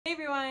Hey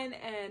everyone,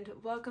 and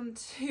welcome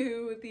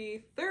to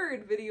the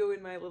third video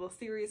in my little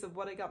series of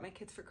what I got my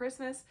kids for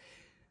Christmas.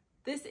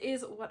 This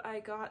is what I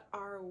got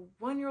our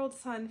 1-year-old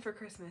son for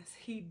Christmas.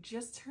 He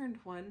just turned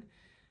 1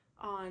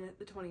 on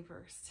the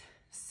 21st.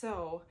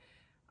 So,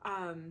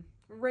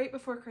 right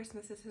before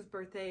Christmas is his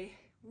birthday.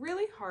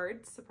 Really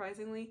hard,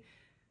 surprisingly,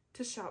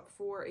 to shop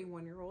for a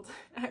 1-year-old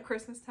at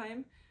Christmas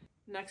time.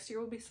 Next year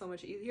will be so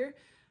much easier.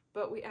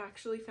 But we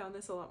actually found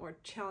this a lot more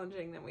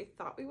challenging than we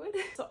thought we would.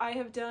 So I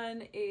have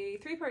done a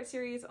 3-part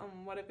series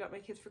on what I've got my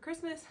kids for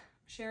Christmas,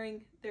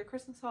 sharing their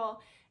Christmas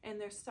haul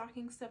and their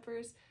stocking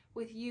stuffers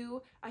with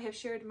you. I have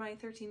shared my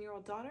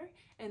 13-year-old daughter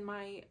and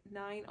my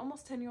 9,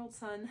 almost 10-year-old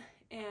son,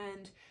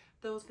 and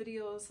those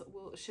videos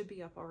should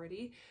be up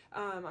already.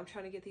 I'm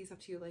trying to get these up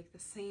to you like the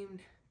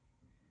same,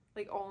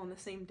 like all on the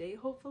same day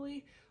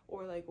hopefully,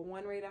 or like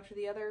one right after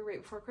the other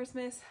right before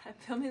Christmas. I'm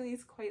filming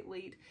these quite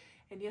late.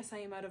 And yes, I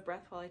am out of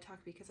breath while I talk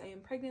because I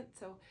am pregnant,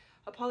 so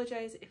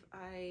apologize if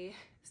I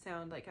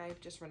sound like I've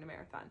just run a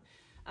marathon.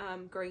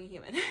 Growing a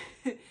human.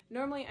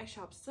 Normally I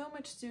shop so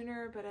much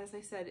sooner, but as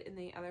I said in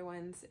the other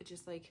ones, it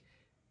just like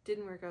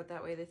didn't work out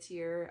that way this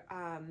year.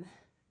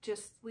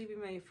 Just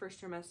leaving my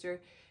first trimester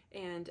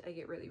and I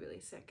get really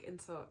sick, and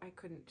so I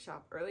couldn't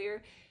shop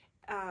earlier.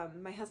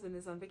 My husband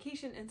is on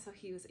vacation, and so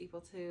he was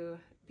able to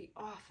be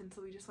off, and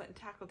so we just went and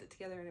tackled it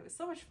together, and it was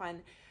so much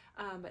fun.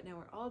 But now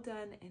we're all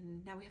done,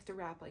 and now we have to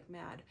wrap like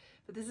mad.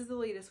 But this is the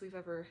latest we've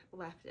ever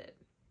left it.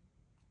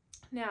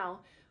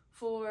 Now,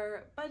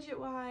 for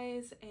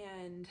budget-wise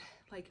and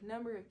like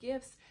number of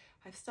gifts,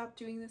 I've stopped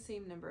doing the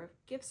same number of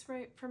gifts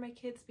for my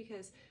kids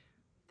because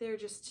they're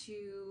just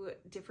too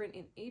different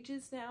in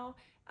ages now.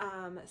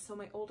 So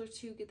my older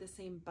two get the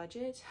same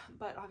budget,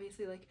 but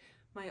obviously like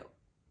my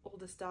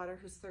oldest daughter,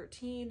 who's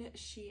 13,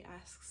 she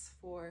asks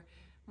for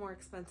more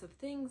expensive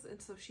things,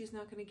 and so she's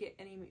not going to get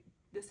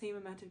the same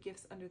amount of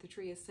gifts under the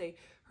tree as say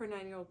her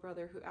 9-year-old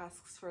brother, who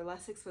asks for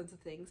less expensive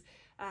things,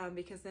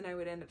 because then I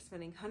would end up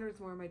spending hundreds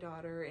more on my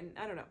daughter, and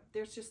I don't know,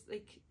 there's just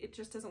like, it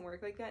just doesn't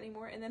work like that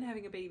anymore. And then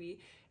having a baby,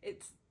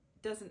 it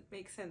doesn't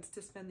make sense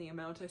to spend the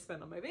amount I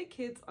spend on my big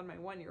kids on my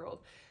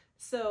 1-year-old.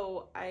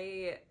 So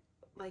I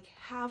like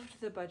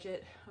halved the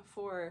budget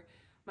for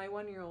my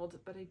 1-year-old,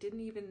 but I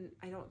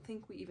don't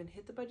think we even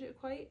hit the budget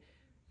quite.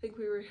 I think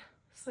we were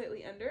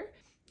slightly under,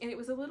 and it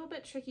was a little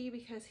bit tricky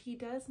because he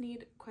does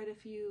need a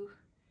few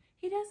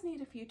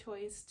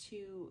toys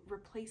to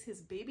replace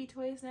his baby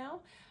toys now,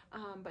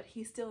 but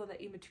he's still in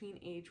that in-between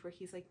age where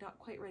he's like not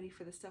quite ready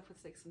for the stuff with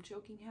like some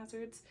choking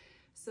hazards.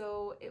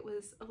 So it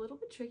was a little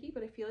bit tricky,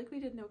 but I feel like we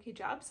did an okay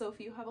job. So if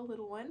you have a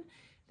little one,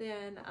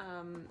 then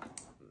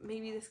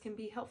maybe this can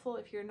be helpful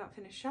if you're not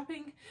finished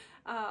shopping,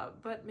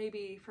 but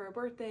maybe for a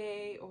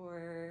birthday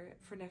or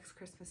for next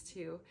Christmas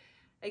too.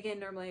 Again,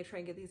 normally I try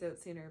and get these out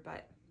sooner,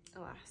 but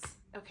alas.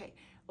 Okay,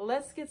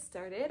 let's get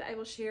started. I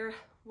will share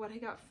what I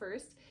got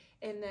first,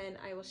 and then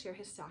I will share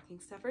his stocking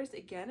stuffers.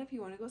 Again, if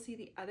you want to go see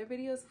the other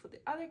videos of what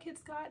the other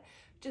kids got,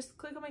 just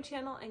click on my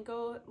channel and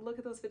go look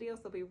at those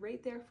videos. They'll be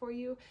right there for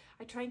you.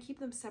 I try and keep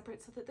them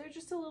separate so that they're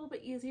just a little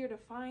bit easier to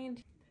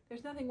find.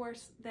 There's nothing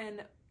worse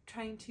than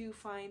trying to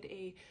find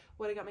a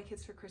what I got my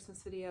kids for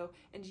Christmas video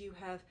and you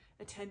have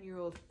a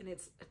 10-year-old and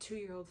it's a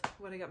 2-year-old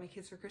what I got my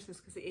kids for Christmas,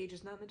 because the age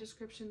is not in the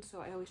description.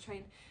 So I always try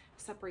and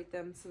separate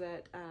them so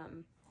that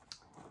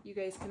you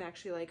guys can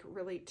actually like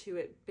relate to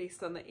it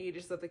based on the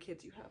ages of the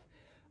kids you have.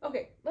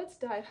 Okay, let's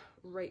dive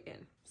right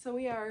in. So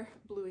we are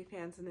Bluey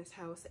fans in this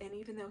house, and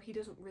even though he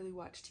doesn't really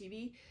watch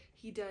TV,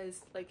 he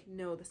does like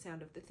know the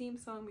sound of the theme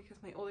song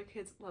because my older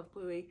kids love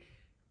Bluey,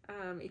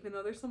 even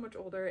though they're so much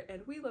older,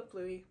 and we love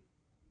Bluey.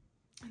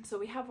 And so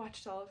we have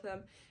watched all of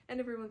them, and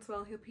every once in a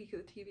while he'll peek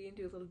at the TV and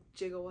do a little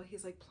jiggle while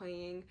he's like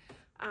playing.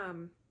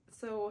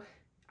 So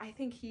I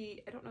think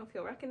I don't know if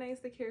he'll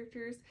recognize the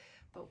characters,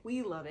 but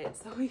we love it.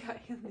 So we got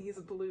him these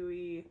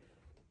Bluey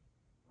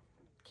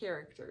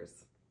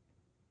characters.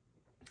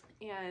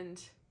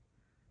 And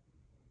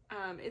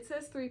it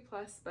says 3+,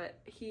 but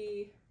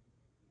he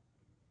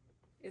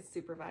is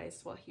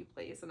supervised while he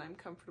plays, and I'm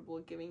comfortable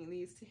giving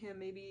these to him.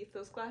 Maybe if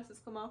those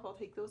glasses come off, I'll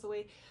take those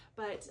away.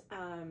 But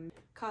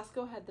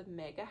Costco had the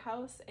mega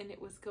house, and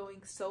it was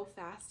going so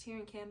fast here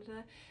in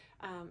Canada.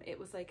 It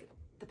was like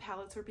the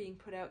pallets were being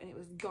put out and it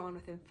was gone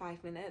within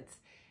 5 minutes,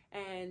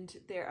 and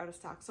they're out of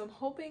stock. So I'm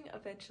hoping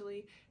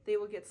eventually they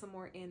will get some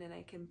more in and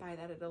I can buy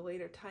that at a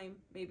later time,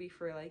 maybe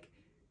for like,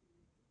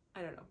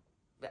 I don't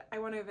know. I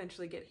want to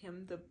eventually get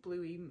him the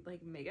Bluey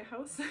like mega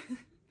house.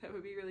 That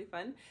would be really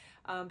fun.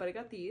 But I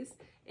got these,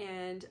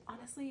 and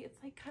honestly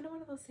it's like kind of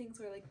one of those things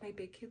where like my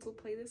big kids will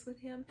play this with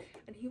him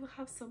and he will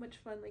have so much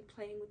fun like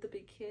playing with the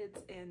big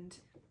kids, and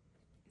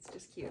it's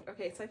just cute.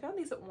 Okay, so I found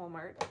these at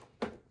Walmart.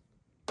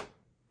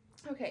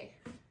 Okay,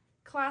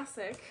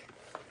 classic.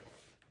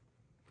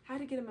 Had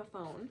to get him a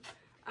phone.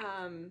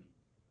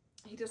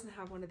 He doesn't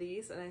have one of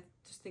these, and I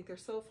just think they're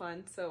so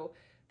fun. So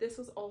this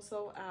was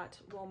also at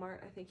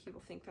Walmart. I think he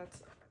will think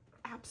that's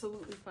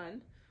absolutely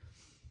fun.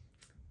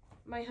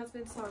 My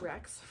husband saw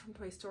Rex from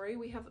Toy Story.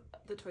 We have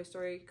the Toy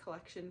Story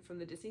collection from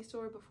the Disney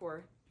store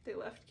before They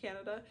left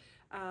Canada,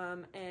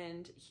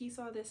 and he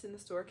saw this in the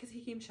store because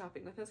he came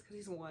shopping with us because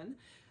he's one.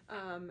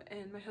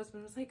 And my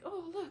husband was like,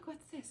 oh, look,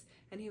 what's this?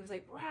 And he was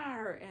like,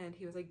 rawr, and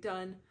he was like,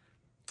 done.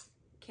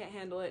 Can't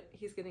handle it.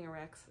 He's getting a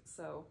Rex,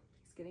 so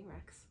he's getting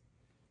Rex.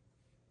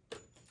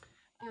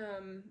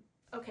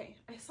 Okay,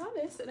 I saw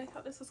this and I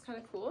thought this was kind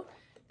of cool.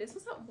 This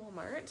was at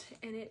Walmart,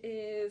 and it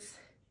is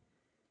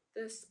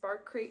the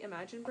Spark Crate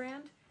Imagine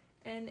brand,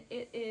 and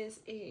it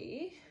is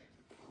a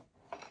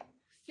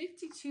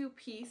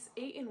 52-piece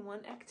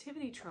 8-in-1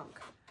 activity trunk,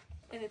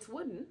 and it's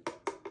wooden,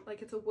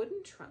 like it's a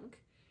wooden trunk,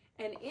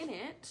 and in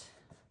it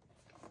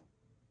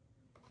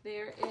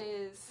there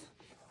is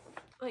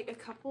like a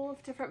couple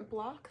of different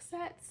block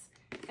sets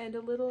and a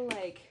little,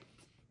 like,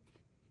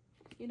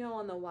 you know,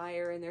 on the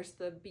wire, and there's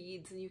the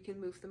beads and you can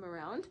move them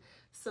around,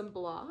 some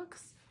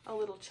blocks, a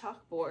little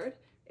chalkboard,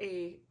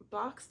 a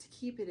box to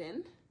keep it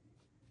in.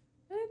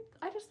 And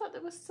I just thought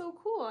that was so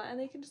cool, and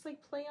they can just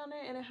like play on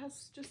it, and it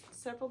has just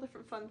several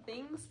different fun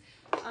things.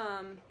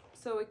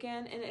 So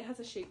again, and it has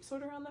a shape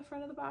sorter on the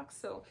front of the box,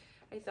 so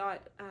I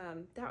thought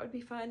that would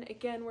be fun.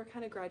 Again, we're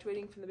kind of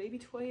graduating from the baby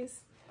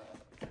toys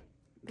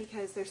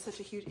because there's such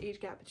a huge age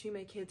gap between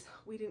my kids.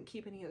 We didn't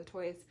keep any of the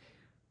toys,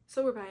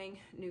 so we're buying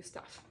new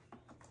stuff.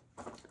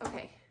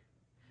 Okay,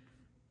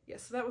 yeah,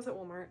 so that was at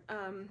Walmart.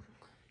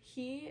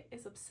 He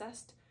is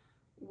obsessed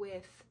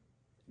with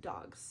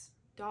dogs.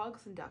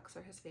 Dogs and ducks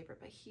are his favorite,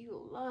 but he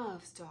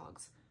loves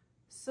dogs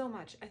so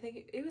much. I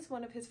think it was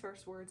one of his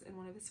first words and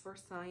one of his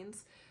first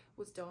signs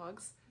was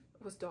dog.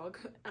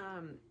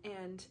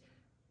 And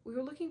we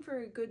were looking for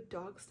a good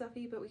dog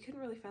stuffy, but we couldn't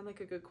really find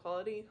like a good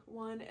quality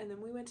one. And then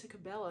we went to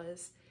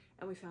Cabela's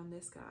and we found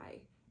this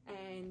guy,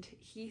 and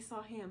he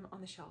saw him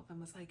on the shelf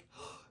and was like,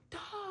 oh,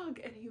 dog!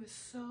 And he was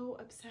so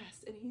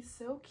obsessed, and he's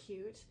so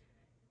cute.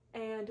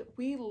 And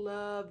we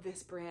love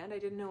this brand. I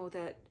didn't know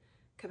that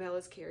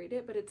Cabela's carried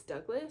it, but it's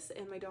Douglas,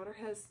 and my daughter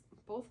has,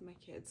 both of my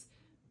kids,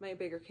 my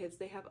bigger kids,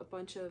 they have a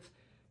bunch of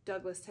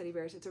Douglas teddy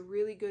bears. It's a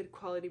really good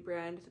quality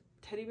brand.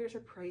 Teddy bears are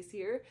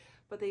pricier,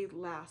 but they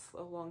last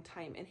a long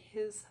time. And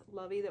his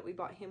lovey that we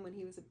bought him when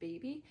he was a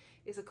baby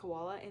is a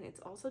koala, and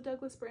it's also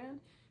Douglas brand.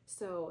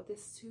 So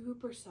this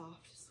super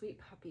soft, sweet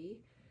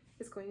puppy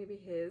is going to be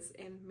his,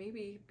 and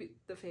maybe be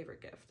the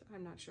favorite gift.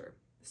 I'm not sure.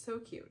 So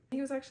cute.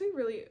 He was actually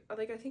really,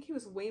 like, I think he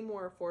was way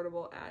more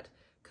affordable at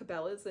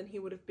Cabela's than he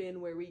would have been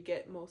where we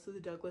get most of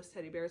the Douglas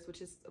teddy bears,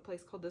 which is a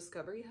place called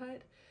Discovery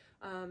Hut.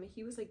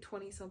 He was like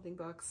 20 something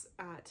bucks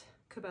at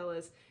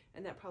Cabela's,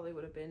 and that probably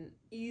would have been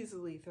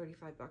easily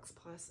 35 bucks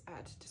plus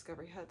at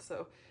Discovery Hut.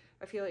 So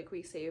I feel like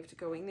we saved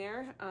going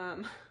there.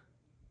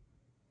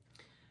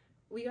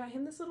 We got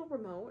him this little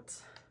remote.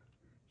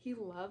 He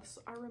loves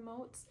our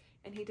remotes,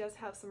 and he does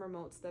have some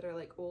remotes that are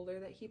like older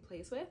that he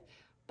plays with,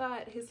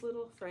 but his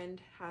little friend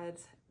had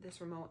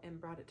this remote and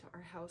brought it to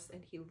our house,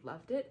 and he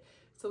loved it.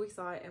 So we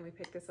saw it and we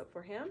picked this up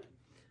for him.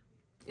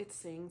 It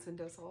sings and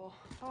does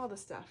all the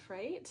stuff,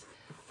 right?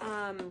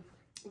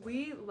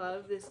 We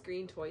love this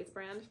Green Toys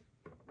brand.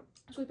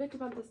 So we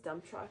picked up this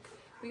dump truck.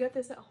 We got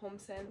this at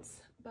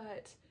HomeSense,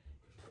 but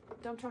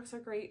dump trucks are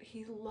great.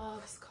 He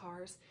loves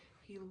cars.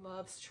 He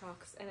loves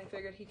trucks, and I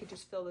figured he could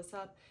just fill this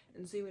up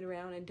and zoom it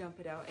around and dump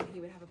it out, and he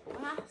would have a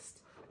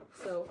blast.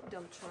 So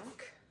dump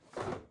truck.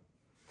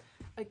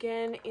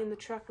 Again, in the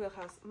truck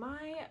wheelhouse,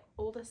 my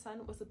oldest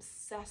son was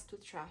obsessed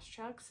with trash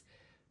trucks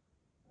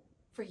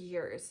for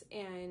years,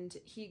 and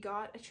he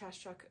got a trash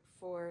truck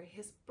for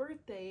his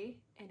birthday,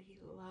 and he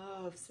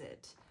loves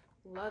it.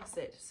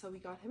 So we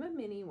got him a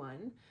mini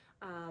one,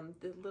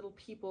 the Little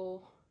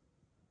People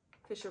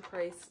Fisher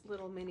Price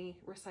little mini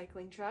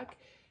recycling truck,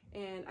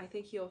 and I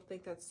think he'll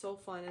think that's so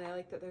fun, and I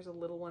like that there's a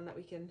little one that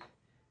we can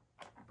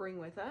bring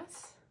with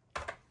us.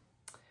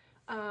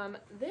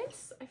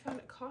 This I found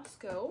at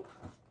Costco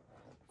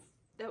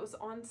that was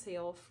on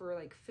sale for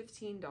like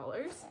 $15,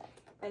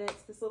 and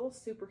it's this little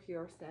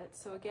superhero set.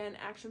 So again,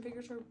 action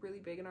figures are really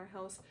big in our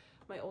house.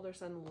 My older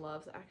son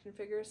loves action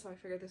figures, so I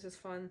figured this is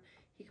fun.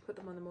 He can put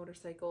them on the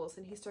motorcycles,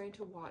 and he's starting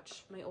to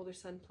watch my older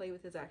son play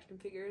with his action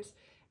figures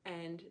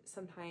and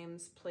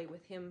sometimes play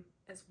with him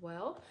as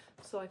well.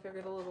 So I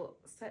figured a little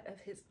set of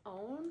his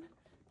own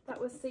that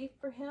was safe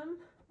for him.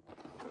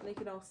 And they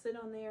can all sit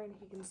on there, and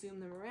he can zoom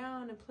them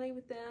around and play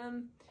with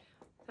them.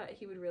 Thought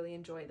he would really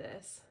enjoy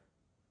this.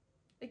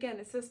 Again,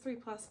 it says 3+,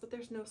 but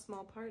there's no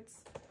small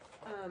parts,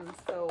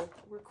 so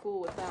we're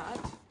cool with that.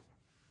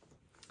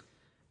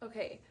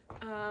 Okay,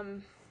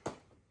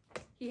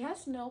 he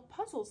has no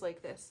puzzles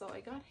like this, so I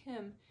got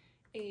him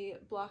a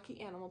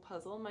blocky animal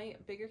puzzle. My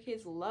bigger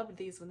kids loved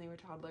these when they were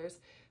toddlers,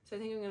 so I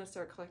think I'm going to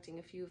start collecting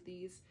a few of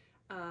these,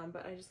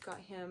 but I just got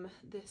him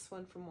this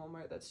one from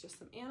Walmart that's just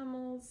some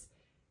animals,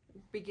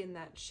 begin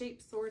that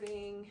shape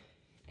sorting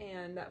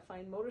and that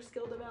fine motor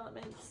skill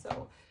development,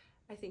 so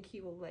I think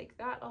he will like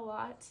that a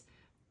lot.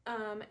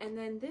 And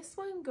then this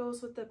one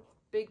goes with the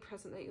big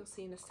present that you'll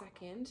see in a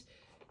second.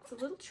 It's a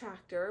little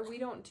tractor. We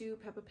don't do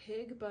Peppa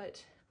Pig,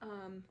 but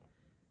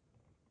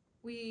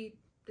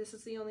this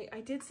is the only,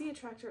 I did see a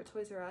tractor at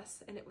Toys R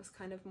Us, and it was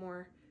kind of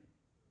more,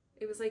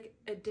 it was like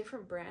a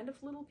different brand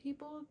of Little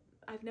People.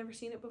 I've never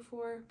seen it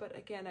before, but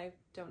again, I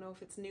don't know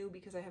if it's new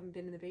because I haven't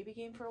been in the baby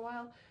game for a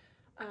while.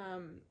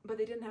 But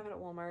they didn't have it at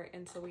Walmart,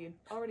 and so we had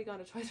already gone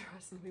to Toys R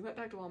Us, and we went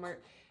back to Walmart,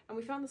 and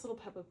we found this little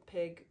Peppa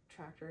Pig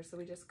tractor, so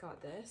we just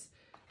got this,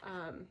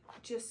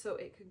 just so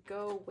it could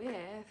go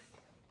with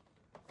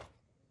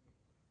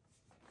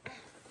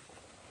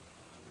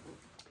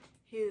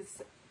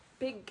his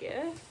big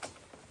gift,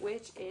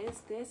 which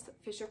is this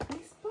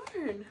Fisher-Price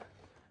barn.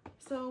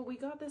 So we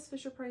got this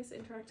Fisher-Price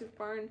interactive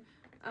barn.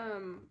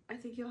 I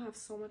think you'll have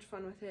so much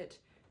fun with it.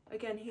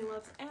 Again, he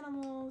loves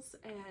animals,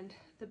 and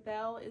the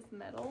bell is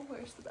metal.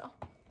 Where's the bell?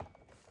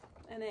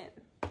 And it.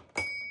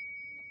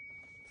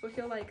 So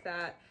he'll like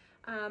that.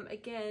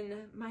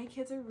 Again, my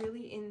kids are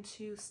really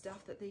into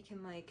stuff that they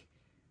can like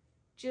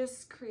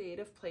just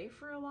creative play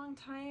for a long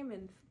time,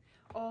 and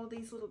all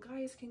these little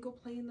guys can go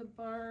play in the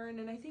barn,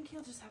 and I think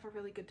he'll just have a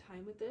really good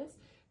time with this.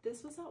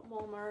 This was at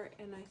Walmart,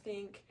 and I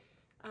think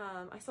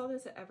I saw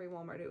this at every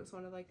Walmart. It was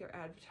one of like their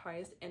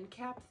advertised end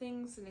cap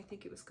things, and I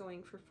think it was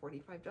going for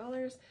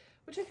 $45,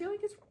 which I feel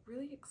like is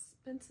really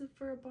expensive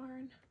for a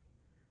barn,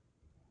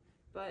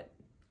 but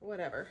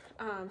whatever.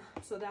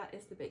 So that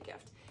is the big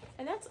gift,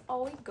 and that's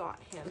all we got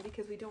him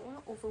because we don't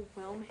want to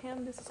overwhelm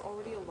him. This is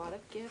already a lot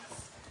of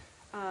gifts.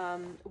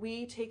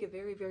 We take a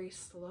very, very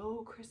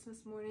slow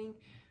Christmas morning,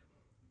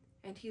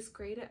 and he's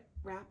great at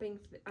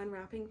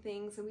unwrapping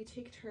things, and we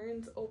take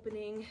turns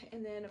opening,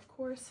 and then of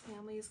course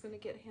family is going to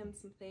get him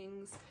some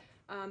things.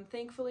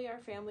 Thankfully our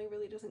family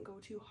really doesn't go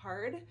too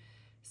hard,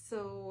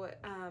 so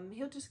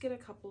he'll just get a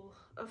couple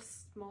of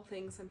small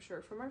things, I'm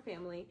sure, from our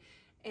family,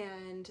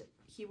 and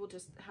he will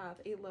just have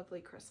a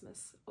lovely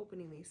Christmas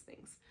opening these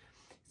things.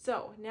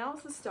 So now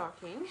it's the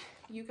stocking.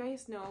 You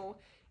guys know,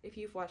 if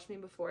you've watched me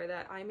before,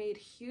 that I made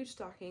huge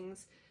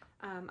stockings.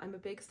 I'm a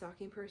big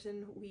stocking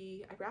person.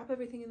 I wrap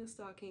everything in the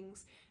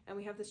stockings, and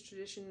we have this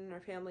tradition in our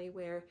family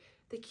where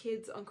the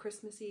kids on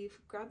Christmas Eve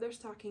grab their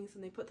stockings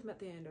and they put them at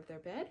the end of their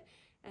bed,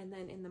 and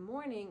then in the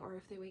morning, or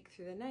if they wake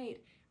through the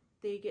night,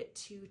 they get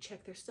to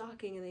check their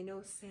stocking, and they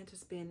know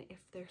Santa's bin if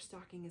their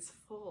stocking is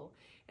full.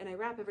 And I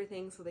wrap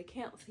everything so they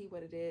can't see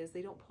what it is,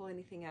 they don't pull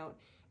anything out,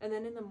 and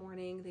then in the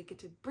morning they get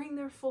to bring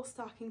their full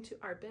stocking to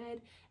our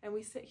bed, and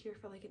we sit here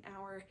for like an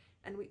hour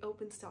and we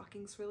open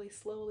stockings really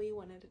slowly,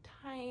 one at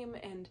a time,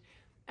 and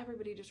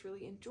everybody just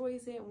really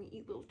enjoys it, and we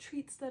eat little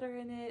treats that are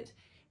in it.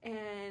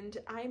 And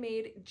I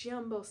made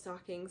jumbo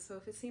stockings, so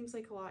if it seems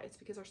like a lot, it's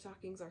because our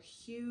stockings are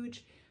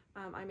huge.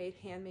 I made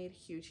handmade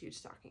huge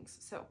stockings.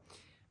 So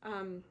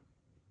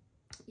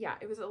yeah,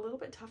 it was a little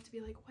bit tough to be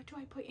like, what do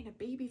I put in a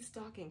baby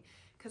stocking?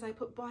 Because I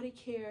put body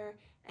care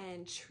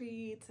and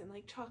treats and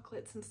like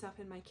chocolates and stuff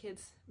in my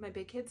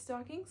big kids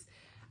stockings.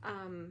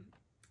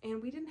 And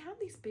we didn't have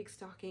these big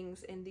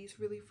stockings and these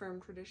really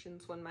firm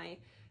traditions when my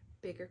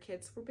bigger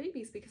kids were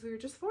babies, because we were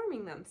just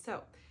forming them.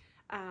 So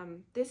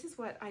this is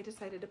what I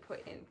decided to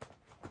put in.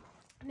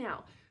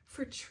 Now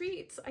for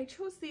treats, I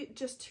chose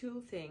just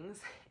two things,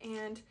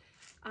 and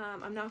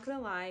I'm not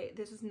gonna lie,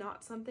 this is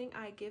not something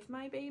I give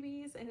my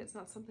babies, and it's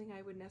not something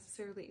I would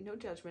necessarily, no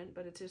judgment,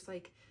 but it's just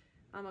like,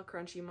 I'm a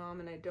crunchy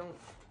mom and I don't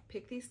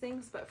pick these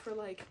things. But for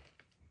like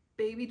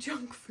baby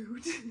junk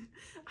food,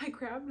 I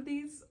grabbed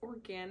these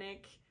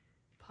organic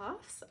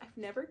puffs. I've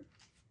never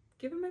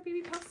given my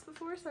baby puffs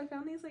before, so I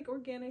found these like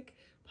organic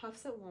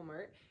puffs at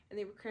Walmart, and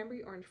they were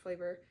cranberry orange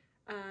flavor.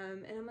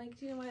 And I'm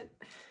like, you know what,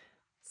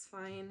 it's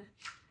fine.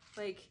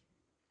 Like,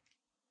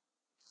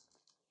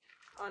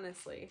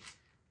 honestly,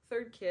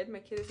 third kid, my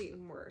kid is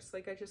eating worse.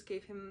 Like, I just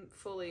gave him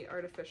fully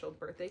artificial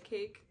birthday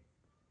cake.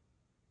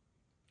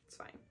 It's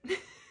fine.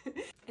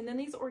 And then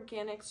these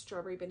organic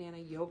strawberry banana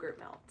yogurt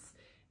melts.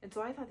 And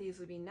so I thought these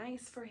would be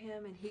nice for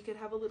him, and he could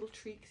have a little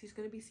treat because he's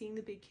going to be seeing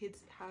the big kids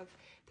have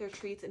their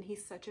treats, and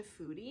he's such a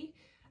foodie.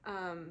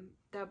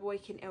 That boy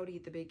can out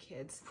eat the big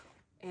kids,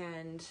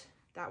 and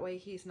that way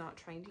he's not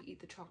trying to eat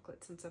the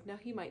chocolates and stuff. Now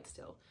he might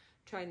still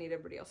try and eat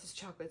everybody else's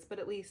chocolates, but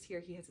at least here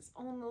he has his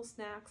own little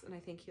snacks, and I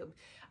think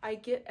I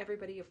get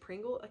everybody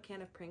a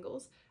can of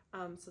Pringles.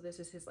 So this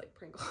is his like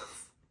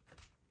Pringles.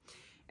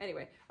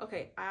 Anyway,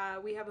 okay,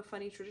 we have a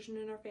funny tradition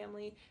in our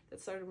family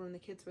that started when the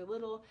kids were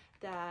little,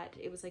 that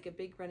it was like a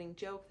big running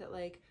joke that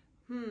like,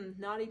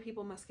 naughty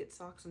people must get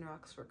socks and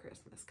rocks for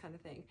Christmas kind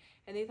of thing.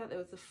 And they thought that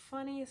was the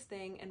funniest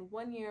thing. And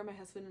one year my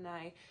husband and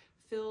I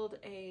filled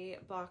a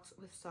box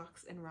with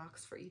socks and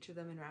rocks for each of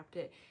them and wrapped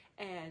it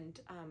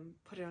and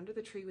put it under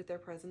the tree with their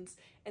presents.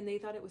 And they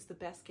thought it was the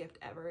best gift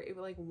ever. It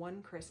was like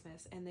one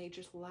Christmas, and they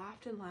just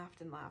laughed and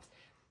laughed and laughed.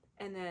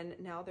 And then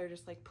now they're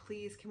just like,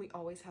 please, can we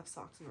always have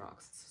socks and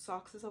rocks? So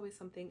socks is always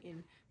something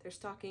in their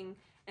stocking,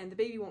 and the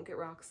baby won't get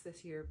rocks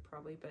this year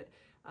probably, but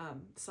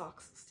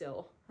socks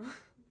still.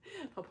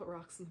 I'll put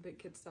rocks in the big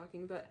kid's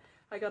stocking, but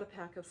I got a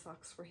pack of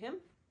socks for him.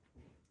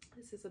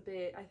 This is a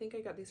bit, I think I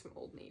got these from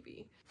Old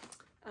Navy.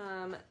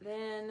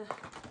 Then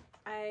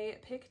I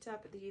picked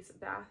up these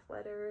bath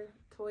letter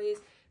toys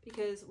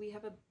because we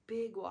have a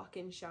big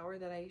walk-in shower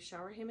that I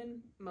shower him in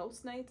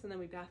most nights, and then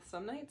we bath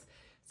some nights.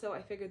 So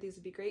I figured these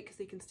would be great because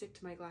they can stick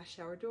to my glass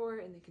shower door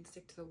and they can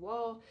stick to the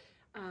wall.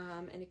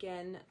 And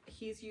again,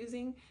 he's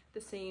using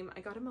the same, I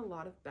got him a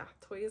lot of bath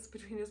toys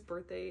between his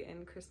birthday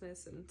and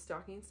Christmas and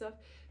stocking stuff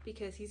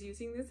because he's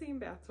using the same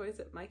bath toys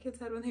that my kids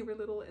had when they were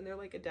little, and they're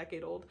like a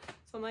decade old.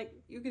 So I'm like,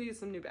 you could use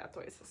some new bath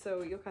toys.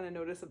 So you'll kind of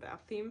notice a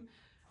bath theme.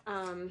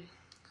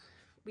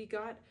 We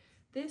got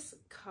this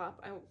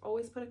cup. I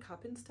always put a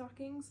cup in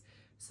stockings.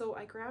 So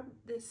I grabbed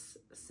this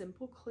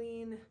Simple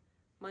Clean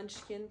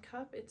Munchkin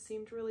cup. It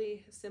seemed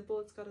really simple.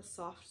 It's got a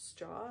soft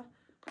straw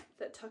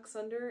that tucks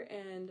under,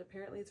 and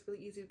apparently it's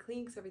really easy to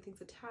clean because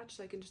everything's attached,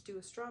 so I can just do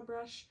a straw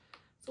brush.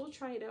 So we'll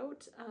try it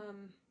out.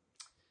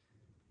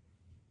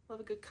 Love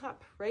a good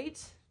cup,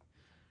 right?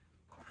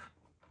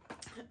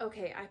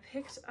 Okay, I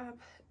picked up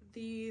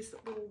these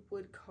little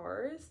wood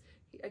cars.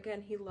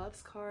 Again, he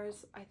loves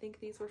cars. I think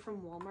these were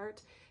from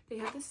Walmart. They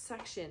have this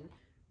section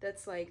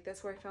that's like,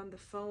 that's where I found the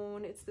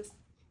phone. It's this,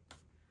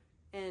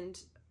 and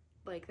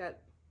like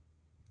that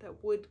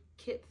wood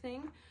kit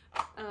thing.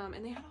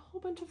 And they had a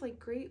whole bunch of like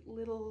great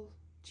little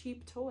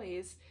cheap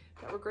toys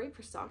that were great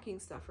for stocking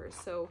stuffers.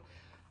 So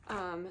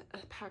a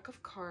pack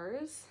of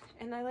cars,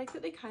 and I like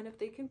that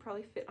they can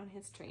probably fit on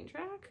his train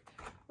track,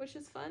 which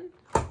is fun.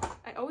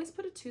 I always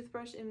put a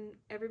toothbrush in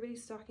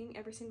everybody's stocking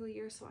every single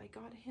year, so I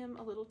got him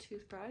a little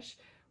toothbrush,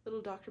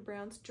 little Dr.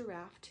 Brown's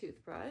giraffe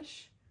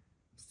toothbrush.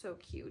 So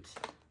cute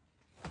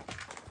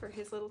for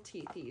his little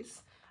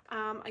teethies.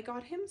 I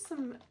got him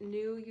some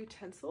new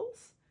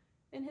utensils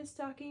in his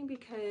stocking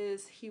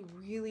because he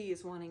really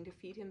is wanting to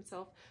feed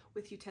himself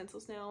with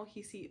utensils now.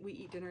 We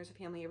eat dinner as a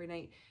family every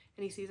night,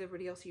 and he sees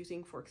everybody else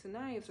using forks and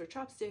knives or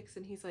chopsticks,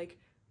 and he's like,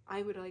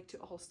 I would like to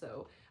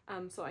also.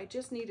 So I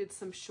just needed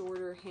some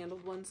shorter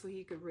handled ones so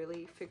he could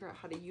really figure out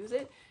how to use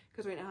it,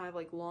 because right now I have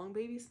like long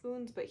baby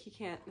spoons, but he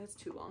can't, that's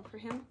too long for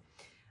him.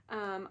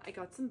 I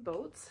got some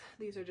boats.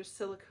 These are just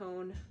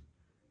silicone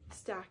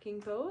stacking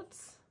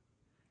boats,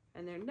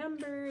 and they're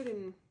numbered,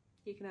 and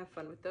he can have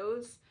fun with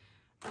those.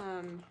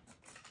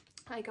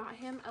 I got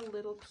him a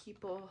little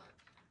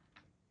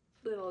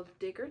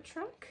digger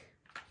truck.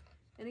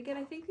 And again,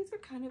 I think these are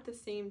kind of the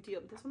same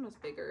deal. This one was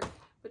bigger,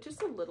 but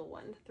just a little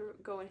one to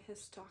go in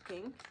his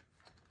stocking.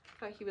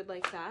 Thought he would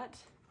like that.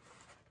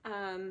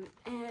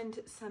 And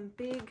some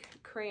big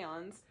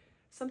crayons.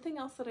 Something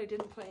else that I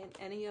didn't put in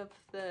any of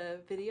the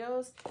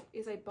videos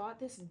is I bought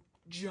this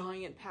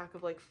giant pack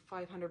of like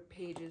 500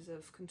 pages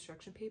of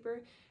construction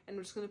paper, and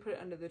I'm just going to put it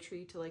under the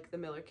tree to like the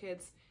Miller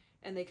kids,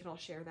 and they can all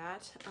share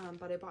that.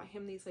 But I bought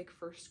him these like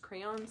first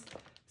crayons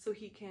so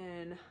he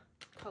can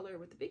color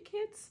with the big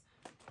kids.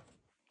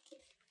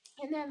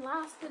 And then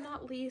last but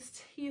not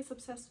least, he is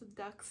obsessed with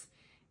ducks,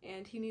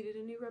 and he needed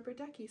a new rubber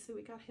ducky, so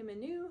we got him a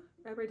new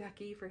rubber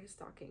ducky for his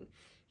stocking.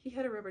 He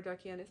had a rubber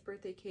ducky on his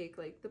birthday cake.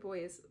 Like, the boy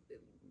is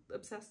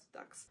obsessed with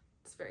ducks.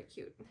 It's very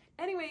cute.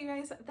 Anyway, you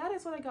guys, that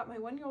is what I got my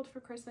 1-year-old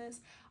for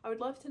Christmas. I would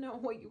love to know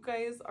what you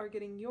guys are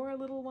getting your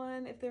little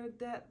one if they're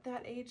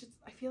that age.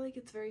 I feel like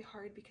it's very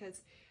hard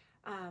because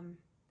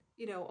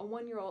you know, a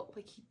 1-year-old,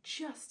 like, he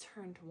just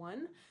turned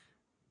 1.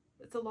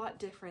 It's a lot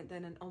different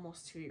than an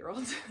almost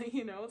 2-year-old,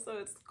 you know, so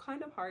it's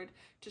kind of hard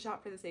to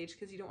shop for this age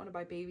because you don't want to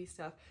buy baby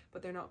stuff,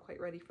 but they're not quite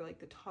ready for like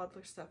the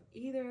toddler stuff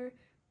either.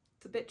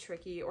 It's a bit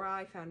tricky, or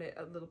I found it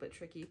a little bit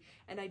tricky,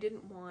 and I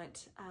didn't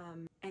want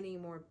any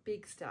more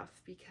big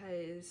stuff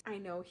because I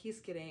know he's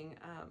getting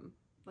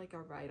like a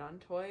ride-on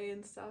toy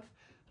and stuff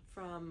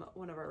from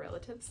one of our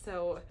relatives.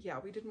 So yeah,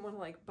 we didn't want to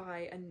like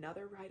buy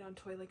another ride-on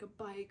toy like a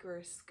bike or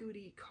a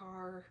scooty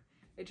car.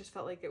 It just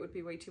felt like it would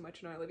be way too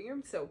much in our living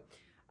room. So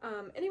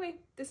anyway,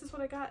 this is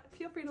what I got.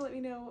 Feel free to let me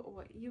know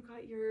what you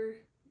got your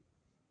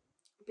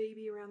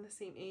baby around the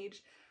same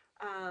age.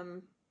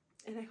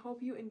 And I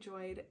hope you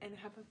enjoyed, and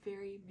have a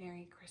very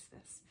Merry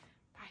Christmas.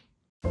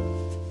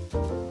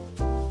 Bye.